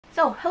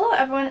So, hello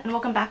everyone and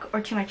welcome back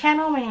to my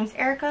channel. My name is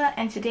Erica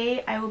and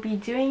today I will be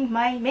doing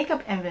my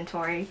makeup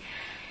inventory.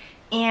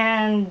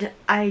 And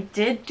I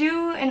did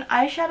do an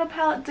eyeshadow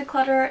palette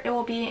declutter. It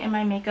will be in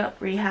my makeup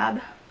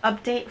rehab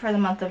update for the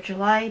month of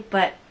July,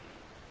 but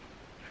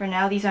for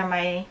now these are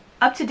my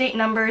up-to-date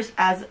numbers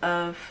as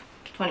of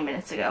 20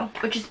 minutes ago,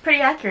 which is pretty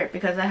accurate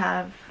because I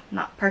have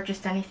not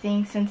purchased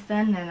anything since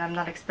then and I'm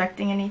not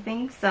expecting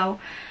anything.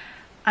 So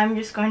I'm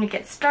just going to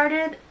get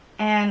started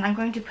and I'm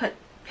going to put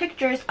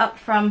pictures up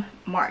from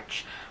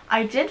March.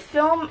 I did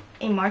film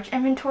a March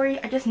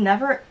inventory, I just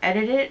never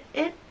edited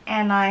it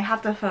and I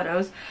have the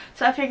photos,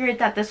 so I figured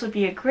that this would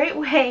be a great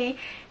way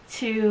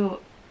to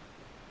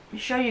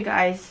show you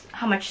guys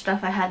how much stuff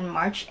I had in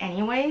March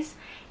anyways,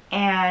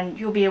 and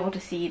you'll be able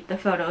to see the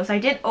photos. I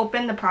did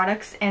open the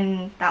products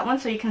in that one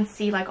so you can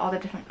see like all the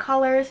different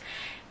colors,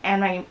 and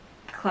my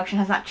collection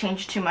has not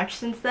changed too much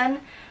since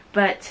then,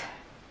 but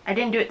I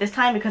didn't do it this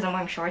time because I'm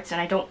wearing shorts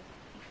and I don't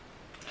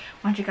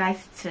want you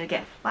guys to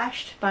get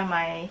flashed by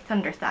my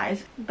thunder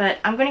thighs. But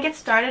I'm going to get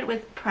started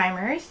with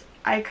primers.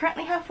 I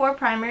currently have 4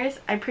 primers.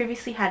 I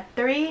previously had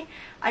 3.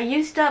 I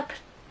used up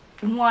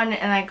 1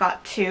 and I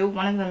got 2.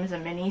 One of them is a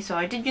mini, so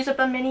I did use up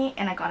a mini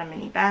and I got a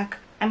mini back.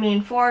 I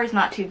mean, 4 is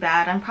not too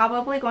bad. I'm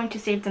probably going to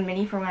save the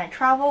mini for when I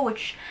travel,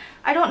 which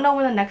I don't know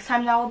when the next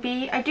time that will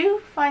be. I do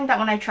find that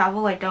when I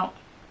travel I don't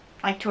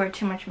like to wear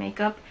too much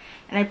makeup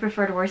and I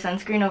prefer to wear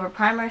sunscreen over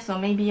primer, so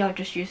maybe I'll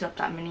just use up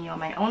that mini on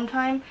my own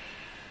time.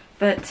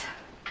 But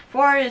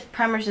 4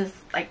 primers is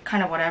like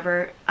kind of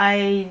whatever.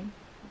 I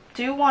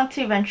do want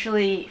to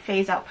eventually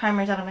phase out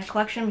primers out of my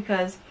collection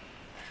because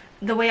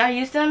the way I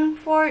use them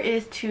for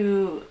is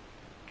to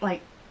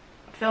like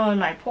fill in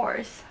my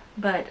pores,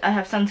 but I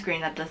have sunscreen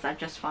that does that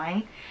just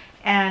fine,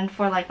 and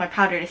for like my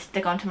powder to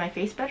stick onto my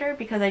face better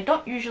because I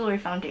don't usually wear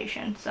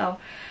foundation. So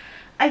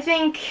I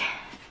think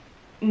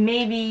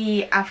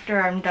maybe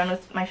after I'm done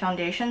with my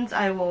foundations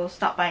I will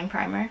stop buying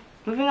primer.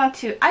 Moving on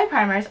to eye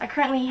primers, I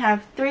currently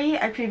have 3.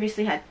 I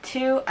previously had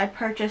 2. I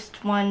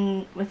purchased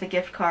one with a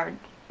gift card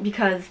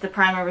because the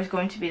primer was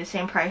going to be the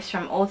same price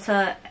from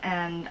Ulta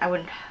and I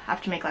wouldn't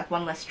have to make like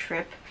one less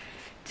trip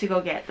to go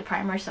get the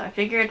primer, so I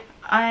figured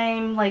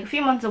I'm like a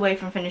few months away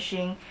from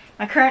finishing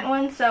my current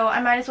one, so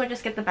I might as well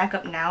just get the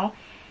backup now.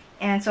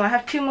 And so I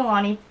have 2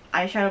 Milani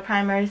eyeshadow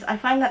primers. I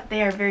find that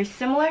they are very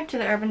similar to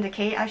the Urban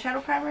Decay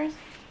eyeshadow primers.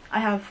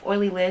 I have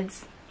oily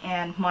lids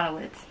and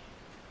monolids,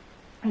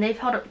 and they've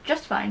held up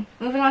just fine.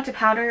 Moving on to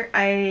powder,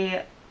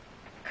 I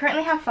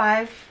currently have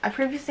 5. I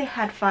previously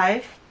had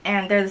 5,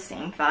 and they're the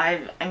same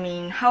 5. I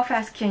mean, how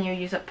fast can you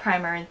use up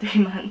primer in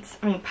 3 months?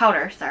 I mean,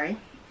 powder, sorry.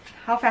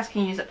 How fast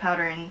can you use up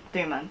powder in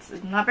 3 months?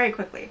 Not very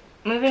quickly.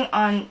 Moving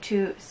on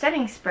to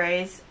setting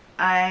sprays,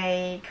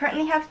 I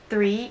currently have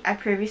 3. I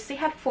previously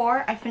had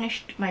 4. I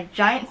finished my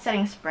giant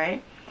setting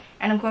spray,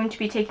 and I'm going to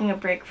be taking a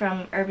break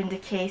from Urban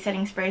Decay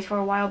setting sprays for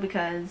a while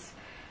because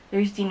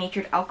there's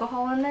denatured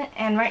alcohol in it,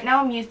 and right now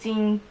I'm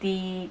using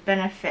the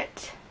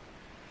Benefit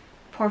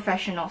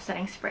Professional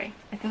setting spray.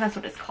 I think that's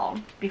what it's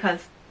called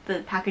because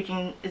the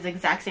packaging is the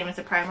exact same as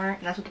the primer,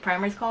 and that's what the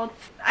primer is called.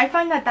 I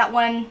find that that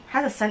one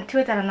has a scent to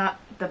it that I'm not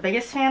the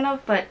biggest fan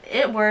of, but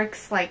it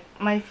works. Like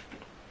my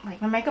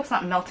makeup's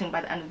not melting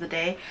by the end of the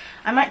day.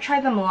 I might try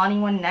the Milani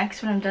one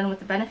next when I'm done with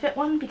the Benefit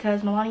one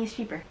because Milani is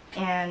cheaper.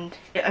 And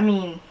I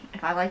mean,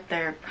 if I like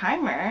their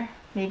primer,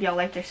 maybe I'll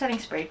like their setting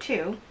spray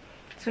too.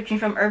 Switching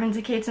from Urban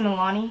Decay to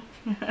Milani.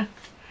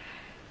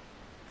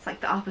 It's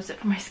like the opposite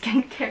for my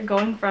skincare,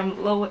 going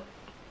from low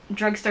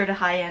drugstore to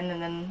high-end,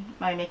 and then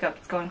my makeup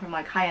is going from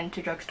like high-end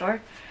to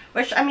drugstore.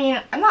 Which, I mean,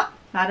 I'm not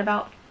mad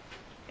about.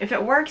 If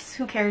it works,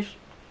 who cares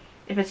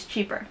if it's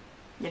cheaper?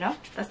 You know?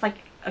 That's like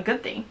a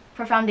good thing.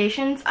 For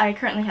foundations, I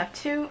currently have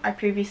 2. I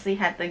previously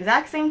had the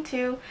exact same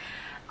 2.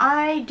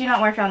 I do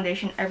not wear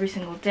foundation every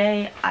single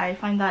day. I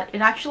find that it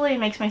actually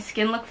makes my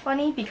skin look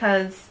funny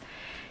because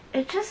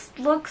it just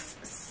looks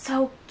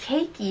so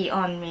cakey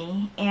on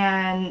me,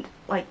 and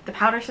like the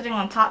powder sitting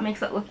on top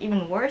makes it look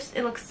even worse.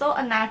 It looks so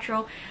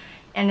unnatural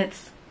and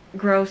it's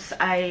gross.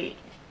 I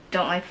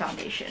don't like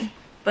foundation.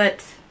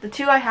 But the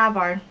 2 I have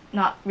are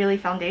not really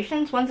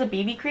foundations. One's a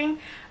BB cream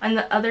and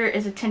the other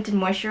is a tinted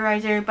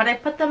moisturizer, but I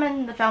put them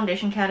in the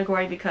foundation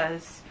category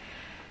because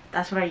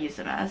that's what I use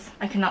them as.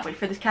 I cannot wait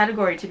for this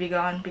category to be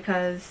gone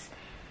because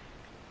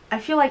I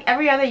feel like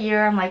every other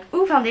year I'm like,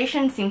 ooh,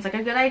 foundation seems like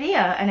a good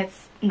idea, and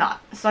it's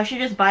not. So I should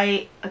just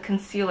buy a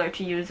concealer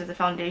to use as a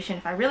foundation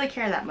if I really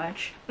care that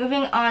much.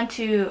 Moving on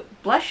to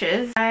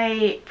blushes.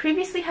 I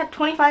previously had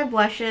 25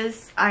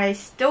 blushes. I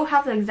still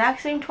have the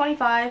exact same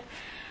 25.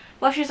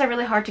 Blushes are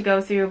really hard to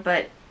go through,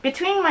 but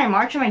between my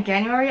March and my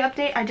January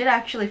update, I did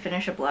actually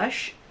finish a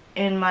blush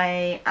in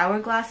my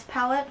Hourglass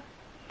palette,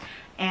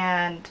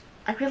 and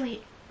I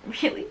really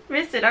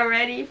miss it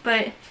already,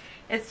 but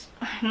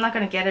I'm not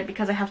going to get it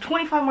because I have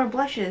 25 more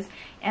blushes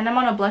and I'm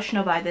on a blush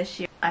no buy this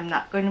year. I'm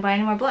not going to buy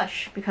any more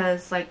blush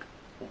because, like,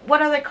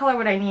 what other color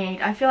would I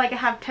need? I feel like I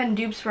have 10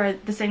 dupes for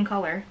the same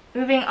color.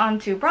 Moving on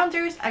to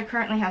bronzers, I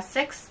currently have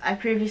 6. I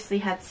previously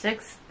had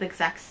 6, the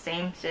exact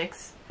same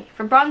 6.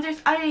 For bronzers,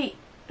 I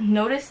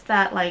noticed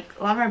that like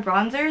a lot of my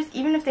bronzers,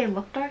 even if they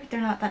look dark,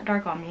 they're not that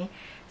dark on me.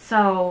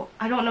 So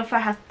I don't know if I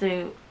have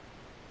to,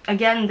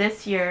 again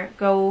this year,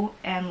 go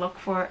and look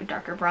for a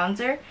darker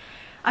bronzer.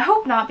 I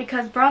hope not,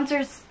 because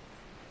bronzers,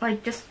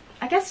 like, just,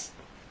 I guess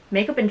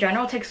makeup in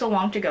general takes so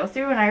long to go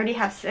through, and I already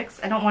have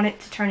 6. I don't want it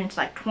to turn into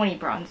like 20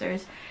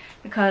 bronzers,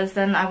 because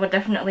then I would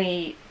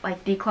definitely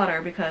like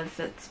declutter because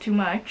it's too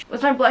much.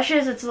 With my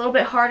blushes, it's a little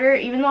bit harder.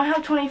 Even though I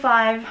have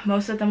 25,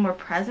 most of them were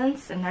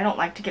presents, and I don't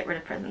like to get rid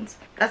of presents.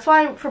 That's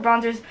why for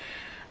bronzers,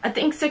 I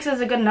think 6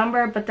 is a good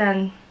number, but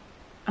then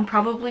I'm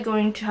probably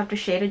going to have to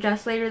shade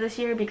adjust later this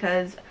year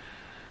because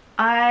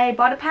I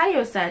bought a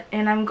patio set,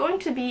 and I'm going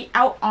to be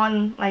out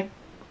on like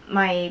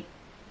my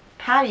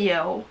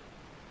patio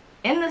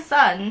in the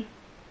sun,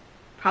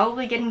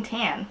 probably getting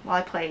tan while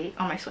I play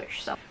on my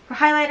Switch. So for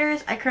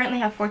highlighters, I currently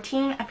have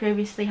 14. I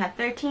previously had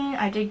 13.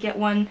 I did get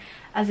one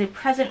as a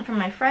present from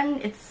my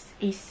friend. It's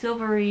a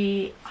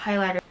silvery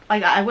highlighter.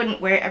 Like, I wouldn't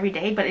wear it every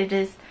day, but it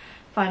is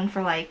fun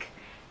for like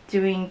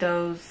doing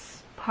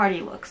those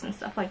party looks and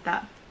stuff like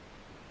that.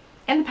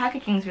 And the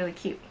packaging is really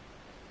cute.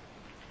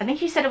 I think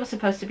she said it was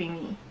supposed to be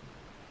me.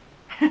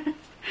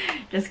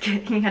 Just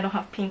kidding, I don't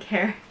have pink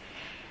hair.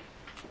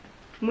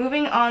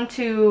 Moving on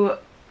to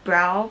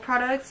brow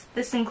products.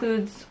 This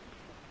includes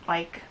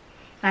like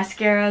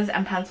mascaras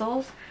and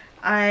pencils.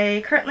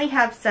 I currently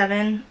have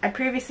 7. I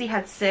previously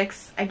had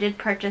 6. I did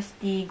purchase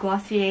the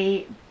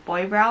Glossier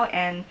Boy Brow,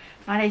 and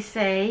might I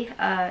say,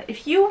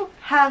 if you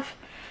have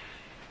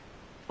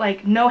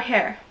like no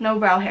hair, no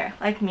brow hair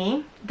like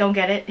me, don't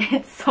get it.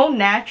 It's so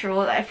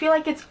natural. I feel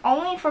like it's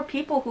only for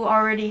people who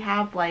already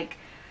have like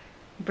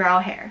brow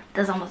hair.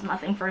 Does almost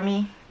nothing for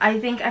me. I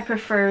think I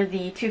prefer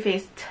the Too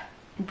Faced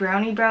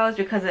Brownie Brows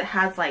because it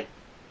has like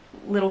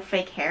little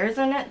fake hairs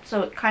in it,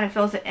 so it kind of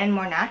fills it in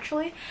more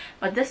naturally.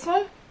 But this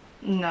one,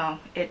 no,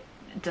 it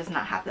does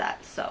not have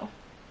that. So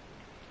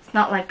it's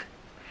not like,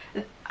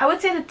 I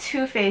would say the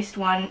Too Faced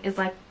one is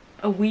like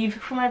a weave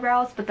for my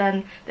brows, but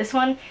then this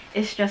one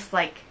is just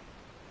like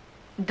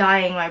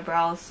dyeing my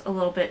brows a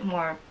little bit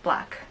more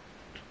black.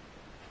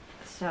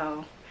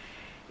 So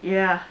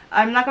yeah,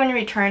 I'm not going to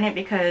return it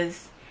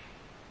because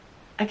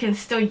I can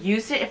still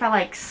use it if I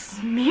like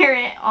smear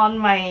it on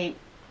my,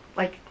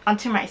 like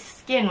onto my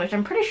skin, which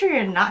I'm pretty sure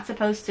you're not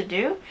supposed to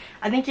do.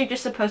 I think you're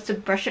just supposed to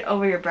brush it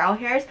over your brow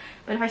hairs,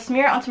 but if I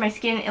smear it onto my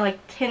skin, it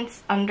like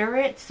tints under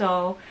it,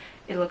 so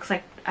it looks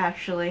like I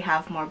actually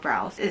have more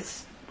brows.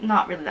 It's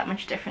not really that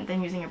much different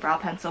than using a brow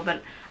pencil,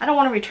 but I don't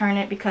want to return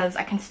it because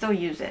I can still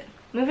use it.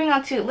 Moving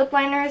on to lip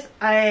liners,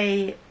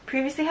 I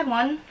previously had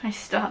one. I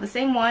still have the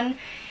same one.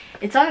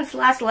 It's on its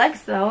last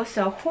legs though,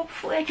 so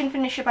hopefully I can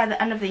finish it by the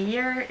end of the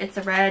year. It's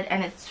a red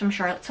and it's from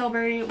Charlotte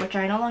Tilbury, which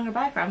I no longer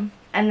buy from.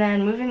 And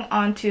then moving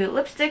on to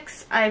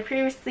lipsticks, I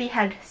previously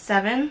had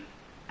 7.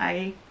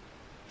 I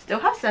still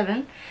have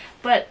 7,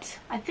 but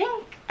I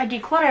think I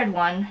decluttered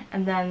one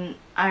and then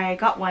I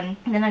got one,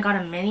 and then I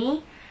got a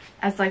mini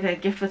as like a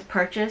gift with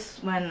purchase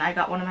when I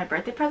got one of my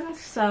birthday presents.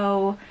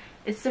 So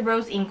it's the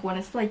rose ink one.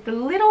 It's like the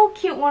little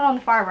cute one on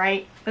the far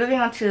right. Moving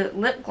on to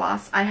lip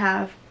gloss, I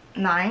have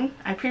 9.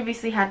 I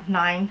previously had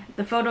 9.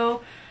 The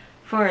photo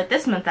for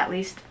this month at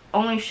least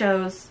only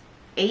shows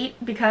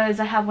 8 because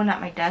I have one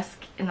at my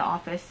desk in the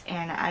office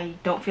and I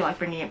don't feel like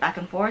bringing it back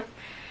and forth.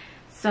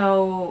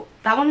 So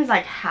that one is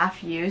like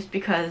half used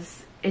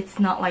because it's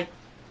not like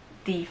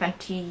the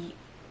Fenty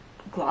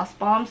gloss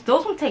bombs.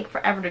 Those will take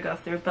forever to go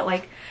through, but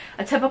like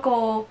a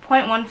typical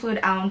 0.1 fluid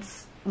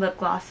ounce lip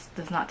gloss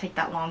does not take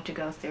that long to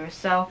go through.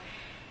 So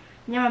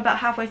yeah, I'm about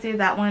halfway through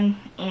that one,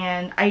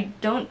 and I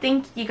don't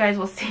think you guys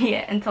will see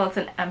it until it's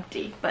an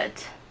empty,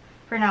 but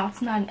for now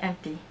it's not an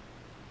empty.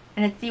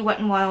 And it's the Wet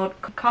n Wild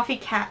Coffee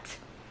Cat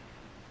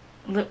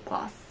lip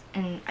gloss,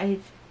 and I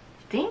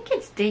think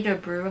it's Deja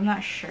Brew, I'm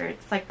not sure.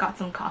 It's like got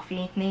some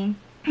coffee name.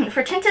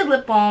 For tinted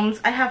lip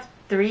balms, I have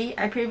 3.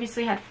 I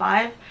previously had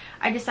 5.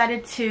 I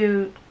decided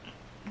to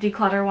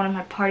declutter one of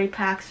my party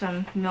packs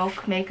from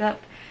Milk Makeup,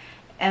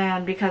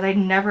 and because I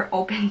never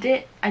opened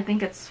it, I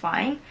think it's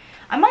fine.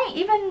 I might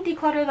even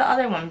declutter the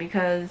other one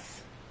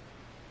because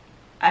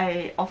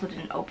I also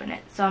didn't open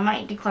it. So I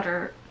might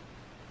declutter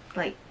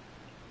like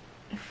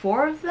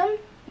 4 of them.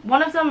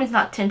 One of them is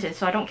not tinted,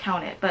 so I don't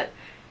count it, but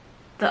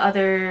the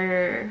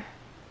other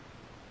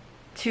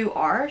 2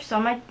 are. So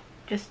I might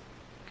just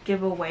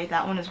give away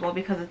that one as well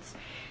because it's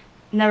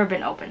never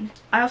been opened.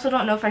 I also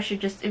don't know if I should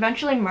just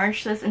eventually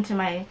merge this into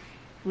my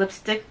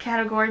lipstick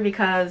category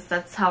because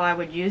that's how I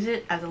would use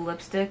it, as a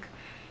lipstick.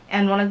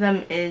 And one of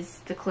them is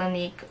the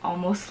Clinique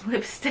Almost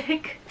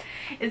Lipstick.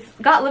 It's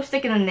got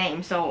lipstick in the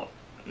name, so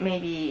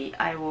maybe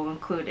I will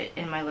include it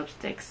in my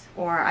lipsticks.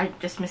 Or I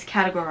just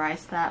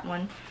miscategorized that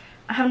one.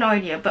 I have no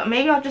idea, but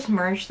maybe I'll just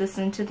merge this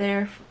into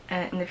there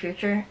in the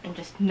future and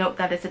just note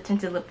that it's a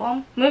tinted lip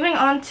balm. Moving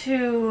on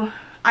to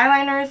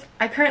eyeliners,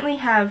 I currently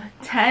have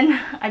 10.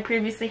 I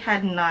previously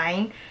had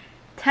 9.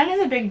 10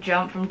 is a big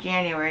jump from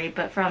January,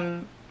 but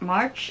from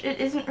March it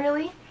isn't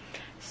really.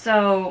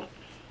 So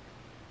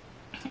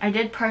I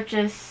did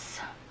purchase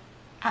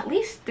at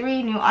least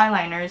 3 new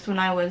eyeliners when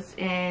I was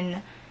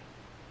in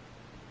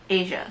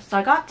Asia. So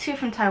I got 2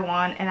 from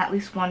Taiwan and at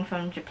least 1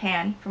 from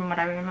Japan, from what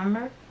I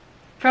remember.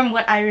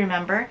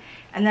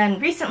 And then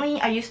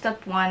recently I used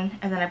up 1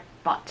 and then I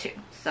bought 2.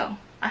 So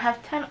I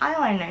have 10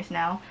 eyeliners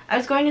now. I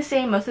was going to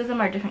say most of them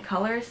are different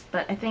colors,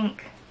 but I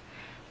think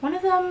one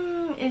of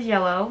them is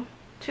yellow.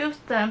 3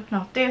 of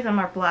them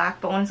are black,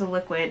 but one's a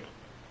liquid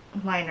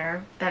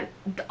liner that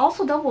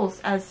also doubles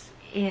as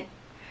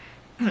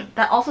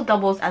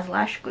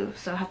lash glue,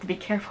 so I have to be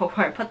careful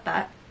where I put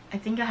that. I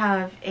think I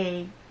have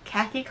a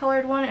khaki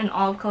colored one, an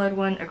olive colored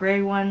one, a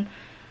gray one,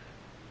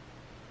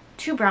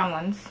 2 brown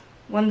ones.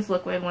 One's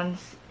liquid,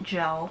 one's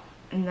gel,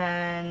 and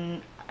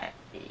then I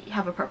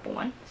have a purple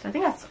one. So I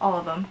think that's all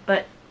of them,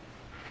 but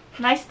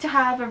nice to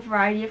have a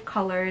variety of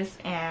colors,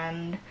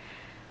 and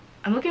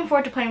I'm looking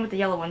forward to playing with the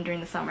yellow one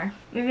during the summer.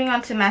 Moving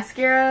on to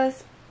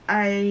mascaras,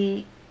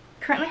 I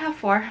currently have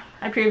 4.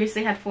 I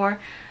previously had 4.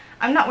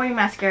 I'm not wearing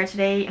mascara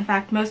today. In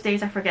fact, most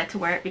days I forget to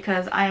wear it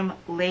because I'm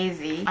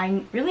lazy.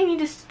 I really need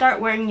to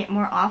start wearing it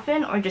more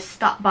often or just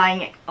stop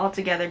buying it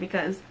altogether,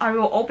 because I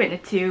will open a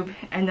tube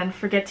and then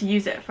forget to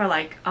use it for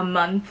like a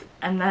month,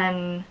 and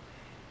then,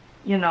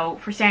 you know,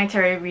 for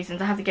sanitary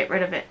reasons I have to get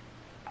rid of it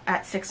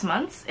at 6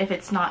 months if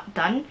it's not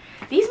done.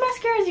 These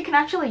mascaras you can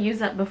actually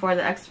use up before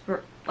the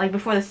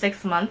before the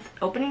 6th month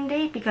opening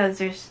date, because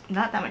there's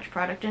not that much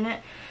product in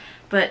it.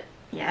 But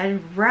yeah,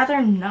 I'd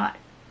rather not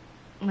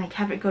like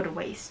have it go to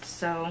waste,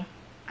 so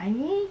I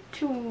need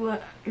to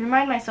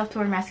remind myself to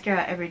wear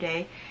mascara every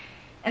day.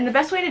 And the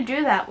best way to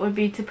do that would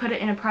be to put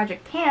it in a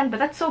project pan, but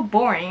that's so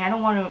boring. I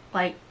don't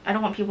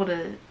want people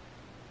to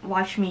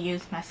watch me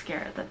use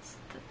mascara. That's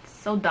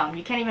so dumb.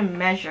 You can't even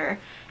measure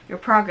your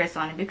progress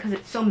on it because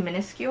it's so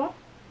minuscule.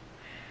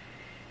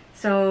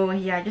 So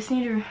yeah, I just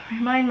need to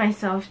remind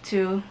myself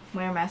to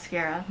wear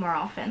mascara more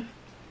often.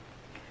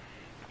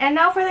 And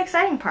now for the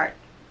exciting part,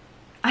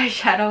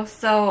 eyeshadow.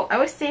 So I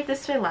always save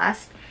this for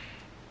last,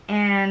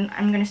 and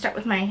I'm going to start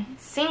with my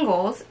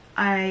singles.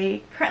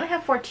 I currently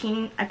have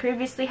 14. I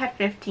previously had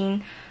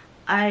 15.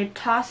 I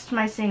tossed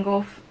my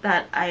single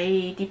that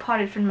I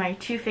depotted from my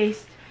Too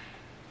Faced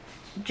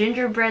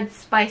gingerbread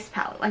spice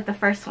palette, like the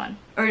first one,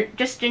 or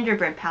just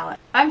gingerbread palette.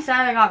 I'm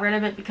sad I got rid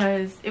of it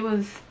because it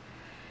was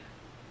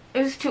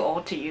too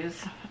old to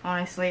use,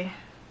 honestly.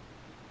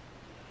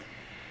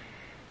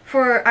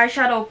 For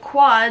eyeshadow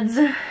quads,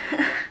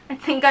 I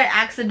think I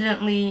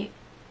accidentally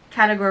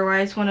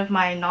categorized one of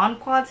my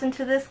non-quads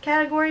into this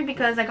category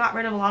because I got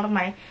rid of a lot of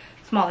my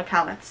smaller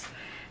palettes.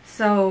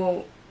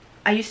 So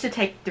I used to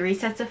take 3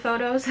 sets of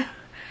photos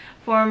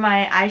for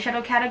my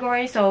eyeshadow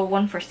category, so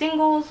 1 for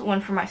singles,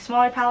 1 for my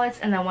smaller palettes,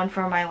 and then 1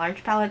 for my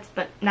large palettes.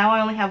 But now I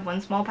only have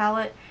 1 small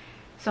palette,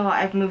 so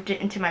I've moved it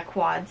into my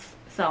quads.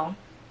 So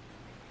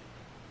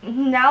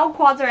now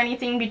quads are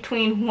anything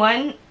between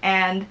 1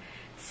 and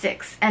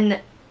 6,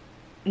 and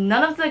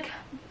none of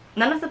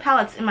the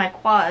palettes in my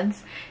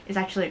quads is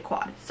actually a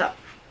quad. So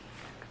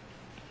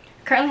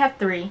currently have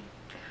 3.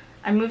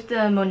 I moved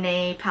the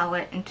Monet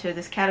palette into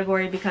this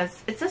category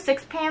because it's a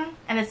 6 pan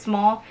and it's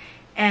small,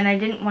 and I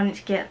didn't want it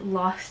to get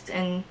lost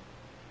in,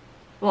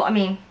 well, I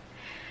mean,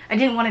 I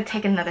didn't want to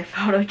take another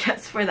photo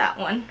just for that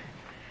one.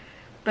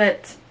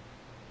 But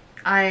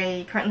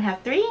I currently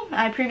have 3.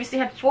 I previously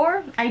had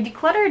 4. I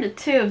decluttered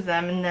 2 of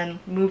them and then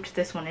moved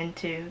this one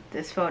into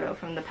this photo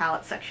from the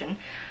palette section.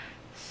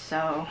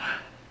 So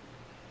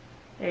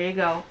there you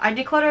go. I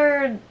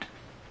decluttered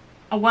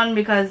a 1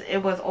 because it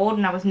was old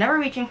and I was never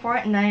reaching for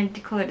it, and then I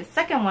decluttered a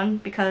second one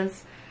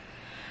because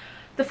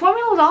the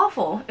formula was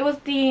awful. It was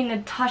the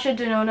Natasha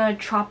Denona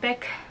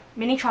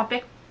Mini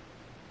Tropic,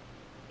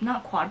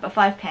 not quad, but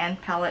 5 pan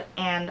palette,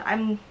 and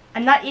I'm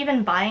not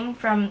even buying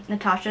from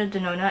Natasha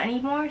Denona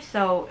anymore,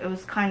 so it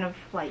was kind of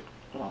like,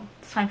 well,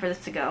 it's time for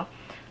this to go.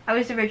 I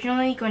was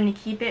originally going to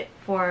keep it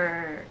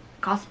for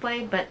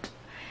cosplay, but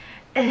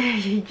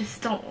you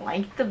just don't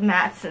like the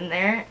mattes in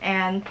there,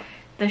 and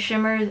the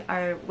shimmers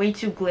are way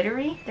too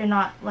glittery. They're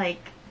not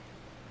like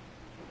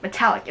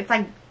metallic, it's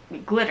like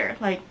glitter.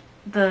 Like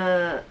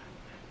the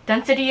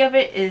density of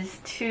it is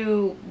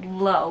too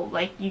low.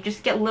 Like you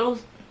just get little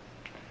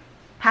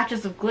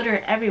patches of glitter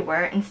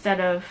everywhere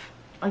instead of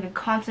like a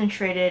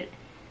concentrated,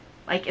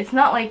 like it's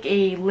not like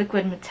a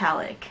liquid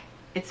metallic.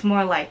 It's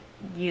more like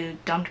you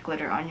dumped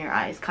glitter on your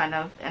eyes kind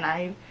of, and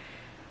I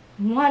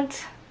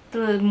want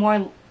the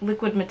more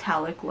liquid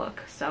metallic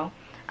look, so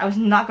I was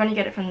not going to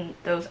get it from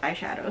those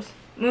eyeshadows.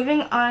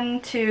 Moving on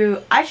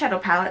to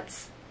eyeshadow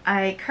palettes,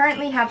 I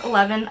currently have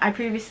 11. I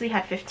previously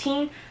had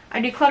 15.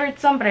 I decluttered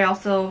some, but I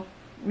also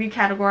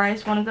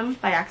recategorized one of them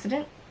by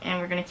accident, and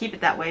we're going to keep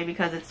it that way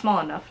because it's small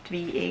enough to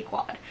be a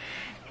quad.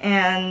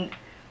 And,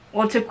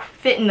 well, to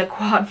fit in the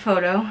quad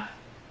photo.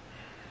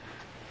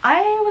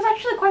 I was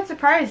actually quite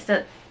surprised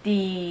at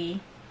the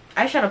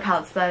eyeshadow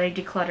palettes that I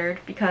decluttered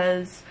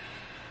because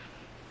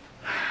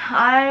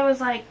I was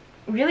like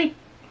really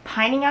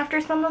pining after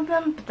some of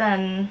them, but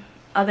then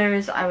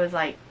others I was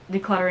like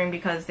decluttering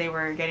because they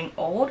were getting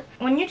old.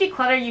 When you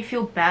declutter, you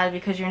feel bad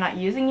because you're not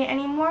using it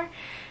anymore,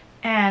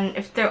 and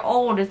if they're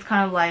old, it's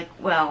kind of like,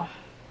 well,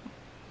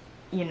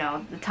 you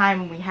know, the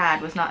time we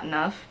had was not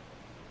enough.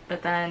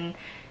 But then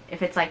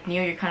if it's like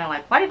new, you're kind of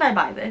like, why did I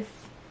buy this?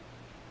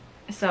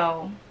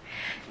 So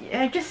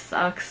yeah, it just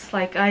sucks.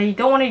 Like, I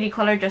don't want to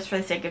declutter just for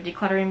the sake of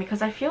decluttering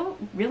because I feel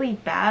really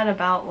bad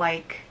about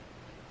like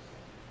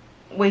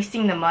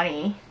wasting the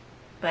money,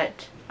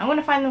 but I'm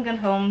gonna find them good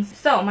homes.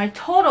 So my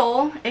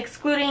total,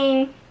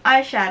 excluding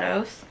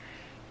eyeshadows,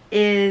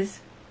 is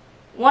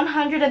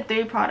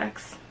 103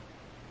 products.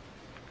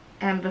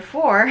 And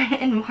before,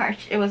 in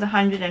March, it was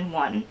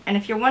 101. And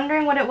if you're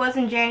wondering what it was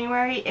in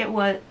January,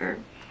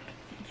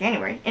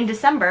 in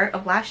December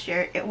of last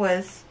year, it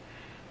was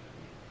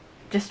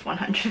just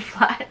 100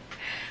 flat,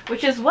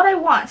 which is what I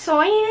want. So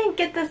I need to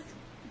get this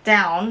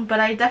down, but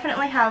I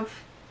definitely have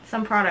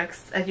some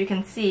products, as you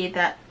can see,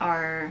 that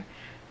are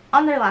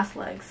on their last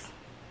legs,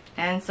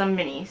 and some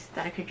minis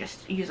that I could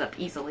just use up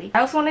easily.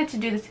 I also wanted to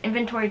do this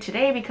inventory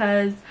today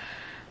because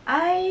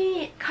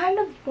I kind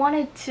of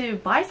wanted to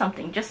buy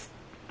something just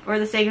for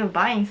the sake of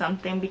buying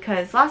something,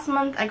 because last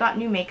month I got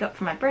new makeup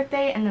for my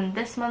birthday, and then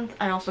this month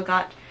I also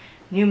got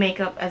new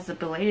makeup as a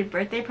belated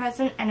birthday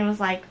present, and it was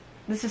like,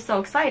 this is so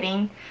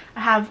exciting.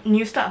 I have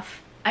new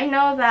stuff. I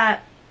know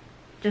that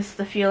just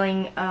the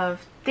feeling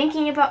of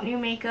thinking about new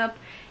makeup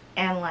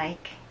and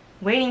like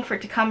waiting for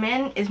it to come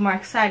in is more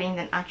exciting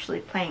than actually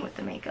playing with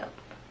the makeup.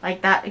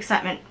 Like, that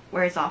excitement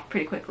wears off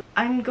pretty quickly.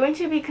 I'm going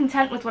to be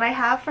content with what I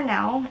have for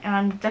now, and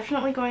I'm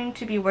definitely going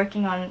to be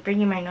working on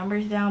bringing my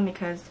numbers down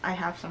because I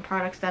have some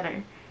products that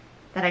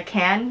I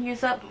can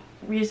use up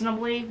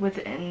reasonably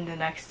within the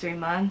next 3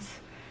 months,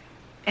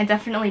 and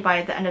definitely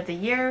by the end of the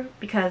year,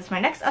 because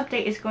my next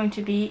update is going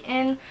to be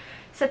in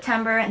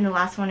September and the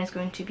last one is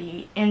going to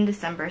be in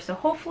December. So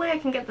hopefully I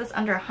can get this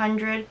under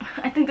 100.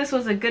 I think this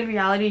was a good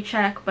reality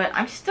check, but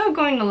I'm still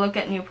going to look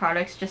at new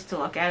products just to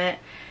look at it,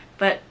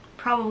 but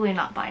probably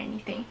not buy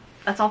anything.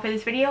 That's all for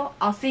this video.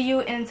 I'll see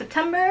you in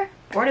September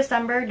or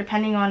December,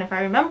 depending on if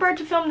I remember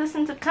to film this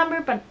in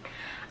September, but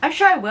I'm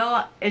sure I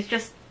will. It's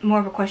just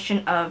more of a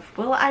question of,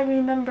 will I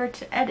remember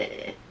to edit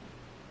it?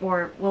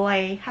 Or will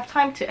I have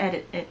time to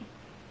edit it?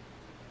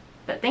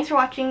 But thanks for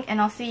watching, and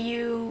I'll see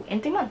you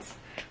in 3 months.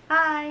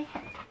 Bye!